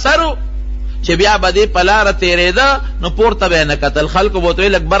دا اثر و چې بیا به دې په لاره تېرېده نو پورته به یې نه کتل خلکو به ورته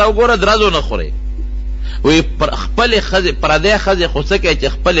ویل لږ بره وګوره درزو نه خورې وی خپلې ښځې پردی ښځې خو څه کوي چې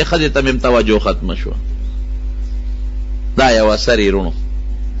خپلې ښځې ته مې توجه ختمه شوه دا یو اثر یې رونو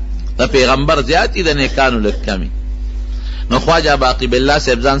د پیغمبر زیات دي د نیکانو لږ کمې نو خواجه باقي بالله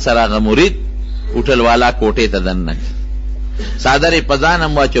صاحب ځان سره هغه مرید هوټل والا کوټې ته دننه څادر یې په ځان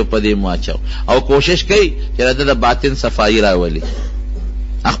هم واچو په دې هم واچو او کوشش کوي چې د د باطن صفایي راولي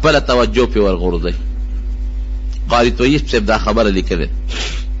خپله توجه پې ورغورځوي قاري طیب صاحب دا خبره لیکلې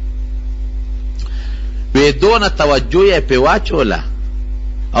وی دونه توجه یې پې واچوله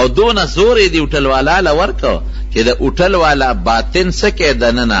او دونه زور یې د هوټل والا له ورکو چې د هوټل والا باطن څه کې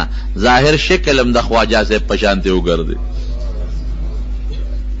دننه ظاهر شکل هم د خواجه صاحب په شانتې وګرځي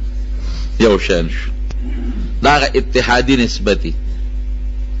یو شان شو دا هغه اتحادي نسبتي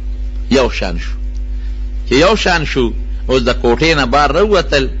یو شان شو چې یو شان شو اوس د کوټې نه بار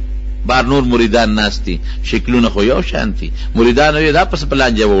راووتل بار نور مریدان ناست دي شکلونه خو یو شان دي مریدان وی دا پس په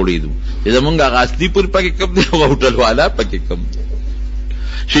لانجه وړېدو چې زمونږ هغه اصلي پور پکې کم دی هغه هوټل والا پکې کم دی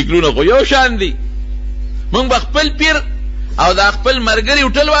شکلونه خو یو شان دي مونږ به خپل پیر او دا خپل ملګري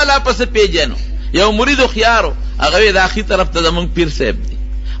هوټل والا پسې پیژنو یو مرید هوښیار هغه وی دا ښي طرف ته زمونږ پیر صاحب دی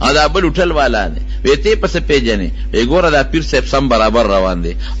او دا بل هوټل والا دی وی ته پسې پیژنې وی ګوره دا پیر صاحب سم برابر روان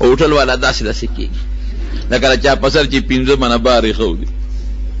دی او هوټل والا داسې داسې کېږي لکه چا په سر چې 15 منه بار ایښو دي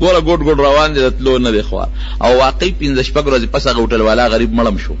ګوره ګوټ ګوټ روان دی د تلو نه دی خوا او واقعي 15 شپږ ورځې پس هغه هوټل والا غریب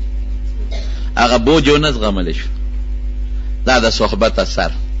مړم شو هغه بوج ونه زغملی شو دا د صحبت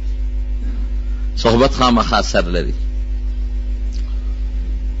اثر صحبت خامخا اثر لري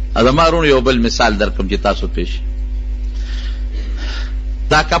زما رونو یو بل مثال درکم چې تاسو پیش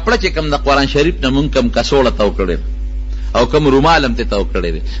دا کپړه چې کوم د قرآن شریف نه مونږ کوم کڅوړه تو کړی او کوم رومال هم ته تو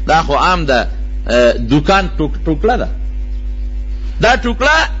کړی دی دا خو عام د دکان ټوکړه ده دا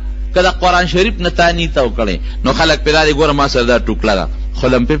ټوکړه که د قرآن شریف نه تانی تو کړی نو خلک پې دا دی ګوره ما سره دا ټوکړه ده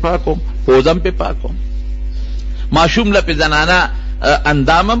خلم پې پاکوم پوزم پې پاکوم ماشوم له پې زنانه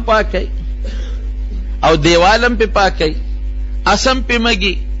اندامم پاکوي او دیوالم پې پاکوي اسم پې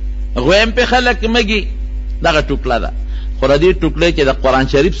مږي غویم پې خلک مږي دغه ټوکړه ده خو د دې ټوکړې چې د قرآن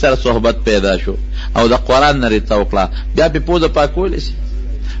شریف سره صحبت پیدا شو او د قرآن نه رې تو کړه بیا پې پوزه پاکولی شي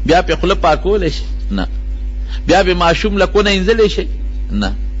بیا پې خوله پاکولی شي نه بیا پې ماشوم له کونه اینځلی شي نه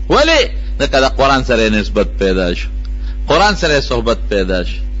ولې ځکه د قرآن سره نسبت پیدا شو قرآن سره صحبت پیدا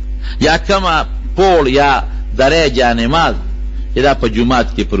شو یا کمه پوړ یا دری جانماز چې دا په جومات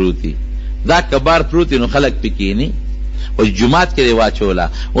کې پروت دي دا کبار پروت نو خلق پکینی او جمعات کې دی واچولا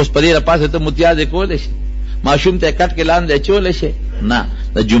اوس په دې پاسه ته متیاز کول شي ماشوم ته کټ کې لاندې چول شي نه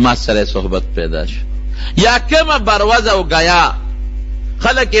د جمعات سره صحبت پیدا شي یا کما بروازه او غیا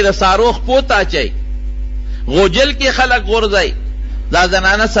خلق کې د ساروخ پوتا چي غوجل کې خلق غورځي دا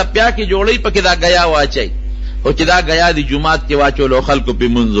زنانه سپیا کې جوړي پکې دا غیا واچي او چې دا غیا دی جمعات کې واچولو خلکو په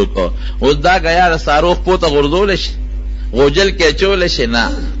منځو کو اوس دا غیا د ساروخ پوتا غورځول شي غوجل کې چول شي نه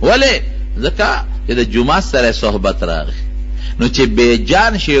ولې ځکه چې د جمعات سره صحبت راغی نو چې بے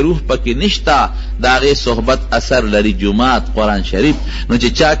جان شي روح پکې نشتا داغه صحبت اثر لري جمعات قرآن شریف نو چې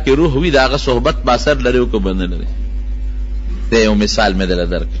چا کې روح وي داغه صحبت با اثر لري او کو بند لري ته یو مثال مې دل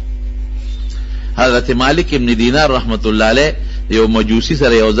درک حضرت مالک ابن دینار رحمت الله علیه یو مجوسی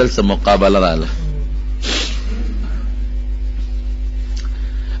سره یو ځل سره مقابله رااله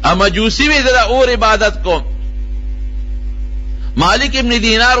ا مجوسی وی دا اور عبادت کوم مالک ابن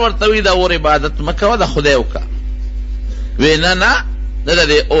دینار ورتوی دا اور عبادت مکه دا خدای وکا وی نه نه دا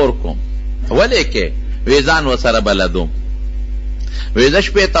دې اور کوم ولیکه وی ځان وسره بلدوم وی د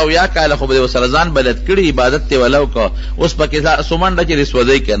شپې تاویا کاله خو به وسره ځان بلد کړي عبادت ته ولو کو اوس پکې سومنډه چې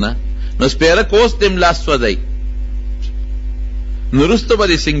رسودای کنه نو سپیره کوس تم لاس ودای نورستو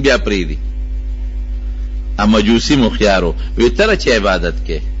باندې څنګه بیا پری دي ا مجوسی مخیارو وی تر چې عبادت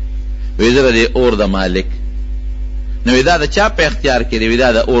کې وی زره دې اور د مالک نو دا د چا په اختیار کې دی ودا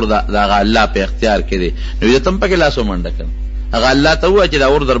د اور د الله په اختیار کې دی نو تم پکې لاسو منډه کړ هغه الله ته و چې دا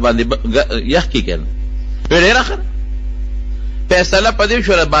اور در باندې یخ کی کړ ډېر اخر فیصله پدې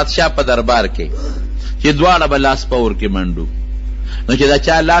شو بادشاہ په دربار کې چې دواړه بلاس په اور کې منډو نو چې دا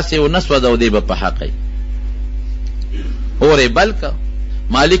چا لاس یو نسو د ودی په حق اور بلک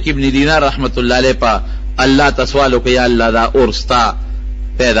مالک ابن دینار رحمت الله علیه په الله تسوالو کې یا الله دا اور ستا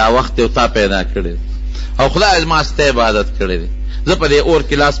پیدا وخت او تا پیدا کړی او خدای از ما ست عبادت کړی دی زه په دې اور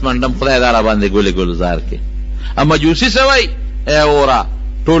کې لاس منډم خدای دار باندې ګولې ګلزار کې اما جوسی سوي اے اورا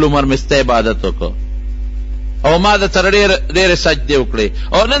ټول عمر مست عبادت وکړو او ما د تر ډېر سجده وکړې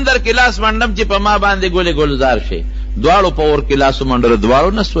او نن در کې لاس منډم چې په ما باندې ګولې ګلزار شي دواړو په اور کې لاس منډل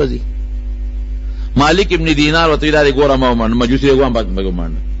دواړو نسوځي مالک ابن دینار وته دا ګوره ما منډ مجوسی غوام باندې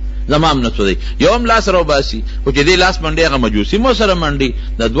منډ زمام نسوځي یوم لاس رو باسي او چې دې لاس منډي هغه مجوسی مو سره منډي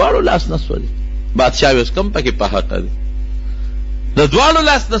د دواړو لاس نسوځي بادشاہ اوس کم پکې په حق دی د دواړو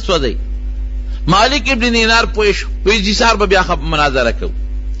لاس نسوځي مالک ابن دینار پوښ وی سار به بیا مناظره کو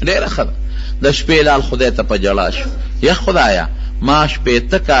ډېر ښه د شپې لال خدای ته په جړا شو یا خدایا ما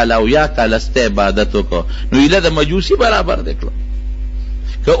شپې ته کاله او یا کاله ست عبادت وکړو نو ایله د مجوسی برابر دکړو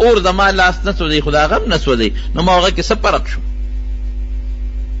که اور د ما لاس نسوځي خدا غم نسوځي نو ما هغه کې څه فرق شو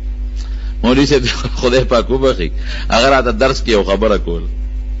مولوی صاحب خدای پاک وبخي هغه راته درس کې یو خبره کول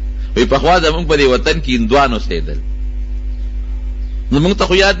وی په خوا زمونږ په دې وطن کې هندوانو سیدل نو موږ ته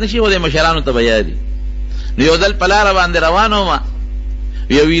خو یاد نشي ولې مشرانو ته به یادي نو یو ځل په لاره باندې روان وم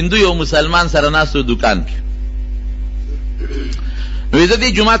یو هندو یو مسلمان سره ناستو دکان کې نو زه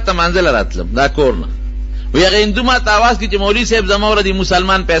دې جومات ته منځل راتلم دا کور نه وی هغه هندو ما ته آواز کړي چې مولوي صاحب زما ور دي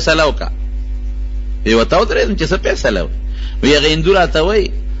مسلمان فیصله وکړه وی وته ودرېدم چې څه فیصله وی هغه هندو راته وی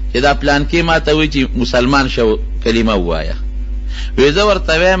چې دا پلان کې ما ته وی چې مسلمان شو کلمه وایا وی زه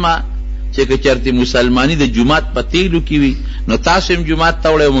ورته وایم چې که چرته مسلمانی د جمعات په تیلو کې وي نو تاسو هم جمعات ته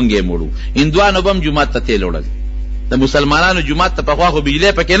وړو مونږه مړو هندوانو بم جمعات ته تیل وړل د مسلمانانو جمعات ته په خوا خو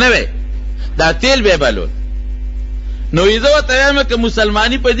بجلی پکې نه وي دا تیل به بلول نو یې زه ورته وایم چې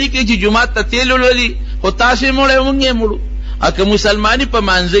مسلمانی په دې کې چې جمعات ته تیل وړلې او تاسو مړو مونږه مړو اګه مسلمانی په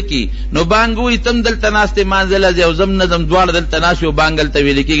مانځ کې نو بانګوي تم دلته ناشته مانځل او زم نظم دواړه دلته ناشو بانګل ته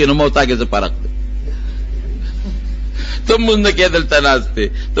ویل کېږي نو موتا کې څه فرق دی تم مونږ کې دلته ناشته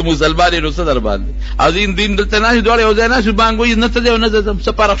ته مسلمانې نو څه در باندې عظیم دین دلته ناشو دواړه یو ځای ناشو بانګوي نه ته دی نه زم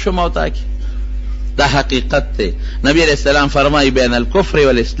څه فرق شو موتا کې دا حقیقت ته نبی علیہ السلام فرمایي بین الکفر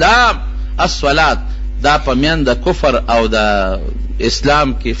والاسلام الصلاۃ دا پمیان د کفر او د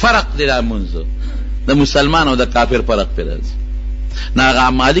اسلام کې فرق دی لامونځ د مسلمان او د کافر فرق پیدا ناغه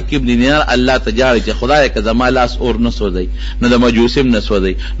مالک ابن دینار الله تجاری چې خدای که زما لاس اور نه سوځي نو د مجوسیم نه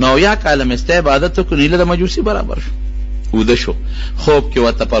سوځي نو یا کلمه است عبادت کو نه د مجوسی برابر شو وده شو خوب کې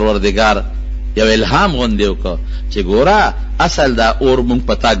وته پروردگار یو الهام غوندې وکړه چې ګورا اصل دا اور مونږ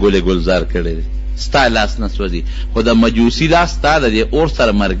پتا ګولې گلزار کړي ستا لاس نه سوځي خو د مجوسی لاس تا د اور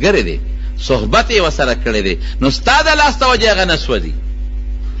سره مرګره دي صحبت یې وسره کړي دي نو ستا د لاس ته وجه غنه سوځي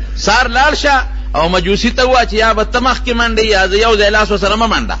سار لالشه او مجوسی ته وا چې یا به تمخ کې منډي یا یو ځای لاس وسره ما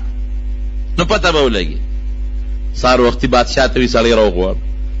منډه نو پته به ولګي سار وختي بادشاہ ته وی سړی راغور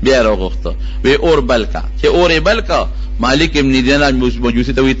بیا راغوخته وی اور بلکا چې اور بلکا مالک ابن دینار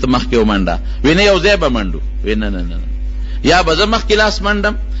مجوسی ته وی تمخ کې منډه وی نه یو ځای به منډو وی نه نه نه یا به زه مخکې لاس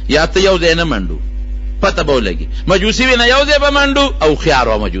منډم یا ته یو ځای نه منډو پته به ولګي مجوسي وي نه یو ځای به منډو او خیار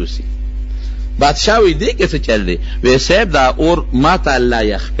و مجوسي بادشاہ وی دی که څه چل دی وی صاحب دا اور ما ته الله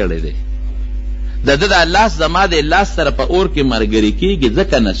یخ کړی دی د ده دا لاس زما د لاس سره په اور کې ملګري کېږي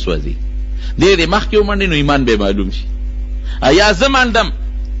ځکه نه سوځي دی دې مخکې ومنډي نو ایمان به معلوم شي یا زه منډم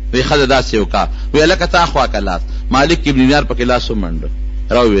وی ښځه داسې وکړه وی هلکه تا خواکه لاس مالک ابن دینار پکې لاس ومنډه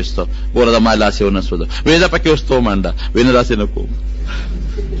راوویسته ګوره زما لاس یې ونه سوځه وی زه پکې اوس ته ومنډه وی نه داسې نه کوم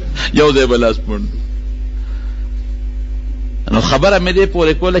یو ځای به لاس منډو نو خبره مې دې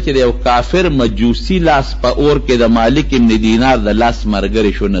پورې کوله چې د یو کافر مجوسي لاس په اور کې د مالک ابن دینار د لاس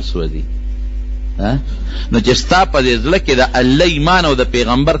ملګری شو نه سوځي نو چې ستا په دې زړه کې د الله ایمان او د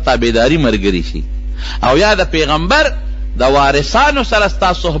پیغمبر تابعداري ملګري شي او یا د پیغمبر د وارثانو سره ستا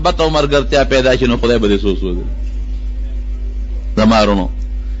صحبت او ملګرتیا پیدا شي نو خدای به دې سوځي زما ورونو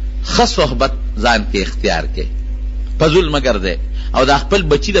ښه صحبت ځان کې اختیار کې فضول مه ګرځئ او د خپل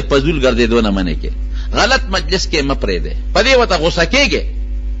بچي د فضول ګرځېدو نه منې کې غلط مجلس کې مه پرېږدئ په دې ورته غوسه کېږې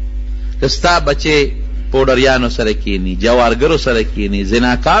که ستا بچې پوډریانو سره کینی جوارګرو سره کینی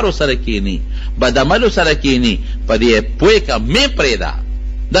زناکارو سره کینی بدعملو سره کینی په دې پوه کا مې پرېږده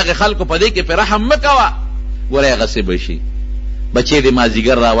دغه خلکو په دې کې پې رحم مه کوه ګوره هغسې به شي بچې د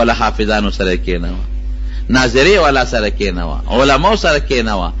مازدیګر راوله حافظانو سره کېنوه ناظرې والا سره کېنوه علماو سره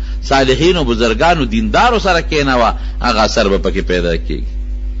کېنوه صالحینو بزرګانو دیندارو سره کېنوه هغه اثر به پکې پیدا کېږي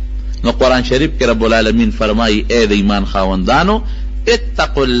نو قرآن شریف کې رب العالمین فرمایي ای د ایمان خاوندانو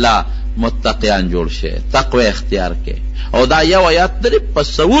اتقوا الله متقیان جوړ شئ تقوی اختیار کړئ او دا یو آیات لري په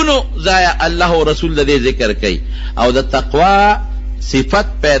سوونو ځایه الله او رسول د دې ذکر کوي او د تقوا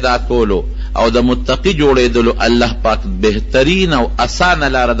صفت پیدا کولو او د متقی جوړېدلو الله پاک بهترین او اسانه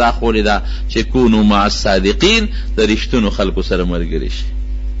لاره دا ښولې ده چې کونو مع الصادقین د رښتونو خلکو سره ملګري شي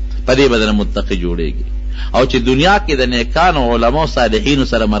په دې به د متقی جوړېږي او چې دنیا کې د نیکانو علماو صالحینو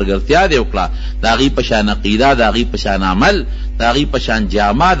سره ملګرتیا دې وکړه د هغې په شان عقیده د هغې په شان عمل د هغې په شان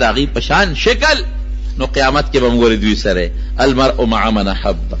جامه د هغې په شان شکل نو قیامت کې به هم ګورې دوی سره المرء مع من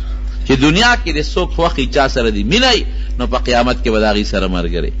احبه چې دنیا کې د څوک خوښي چا سره دي مینی نو په قیامت کې به د هغې سره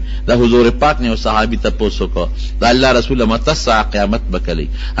ملګری د حضور پاک نه یو صحابي تپوس وکړه د الله رسوله مته الساعه قیامت به کلی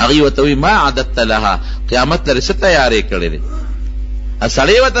هغې ورته وایي ما عددت لها قیامت لرې څه تیارې کړې دی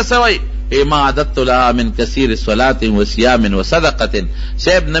سړی ورته څه وایي ما عددت لها من کثیر صلاة و صیام و صدقة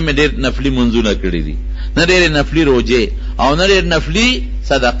صاحب نه مې ډېر نفلي منځونه کړي دي نه ډېرې نفلي روجې او نه ډېر نفلي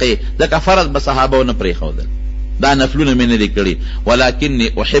صدقې ځکه فرض به صحابه نه پرېښودل دا نفلونه مې نه دي کړي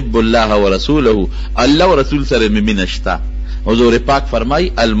ولکني احب الله ورسوله الله او رسول سره مې مینه شته حضور پاک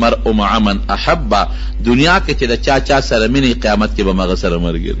فرمای المرء مع من احب دنیا کې چې د چا چا سره مینه قیامت کې به مغه سره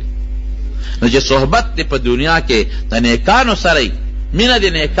مرګري نو چې صحبت دې په دنیا کې د نیکانو سره مینه د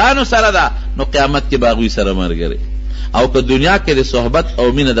نیکانو سره ده نو قیامت کې به هغوی سره مرګري او که دنیا کې د صحبت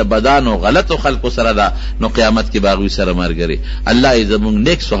او مینه د بدانو غلطو خلکو سره ده نو قیامت کې به هغوی سره مرګري الله یې زموږ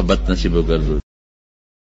نیک صحبت نصیب وګرځوي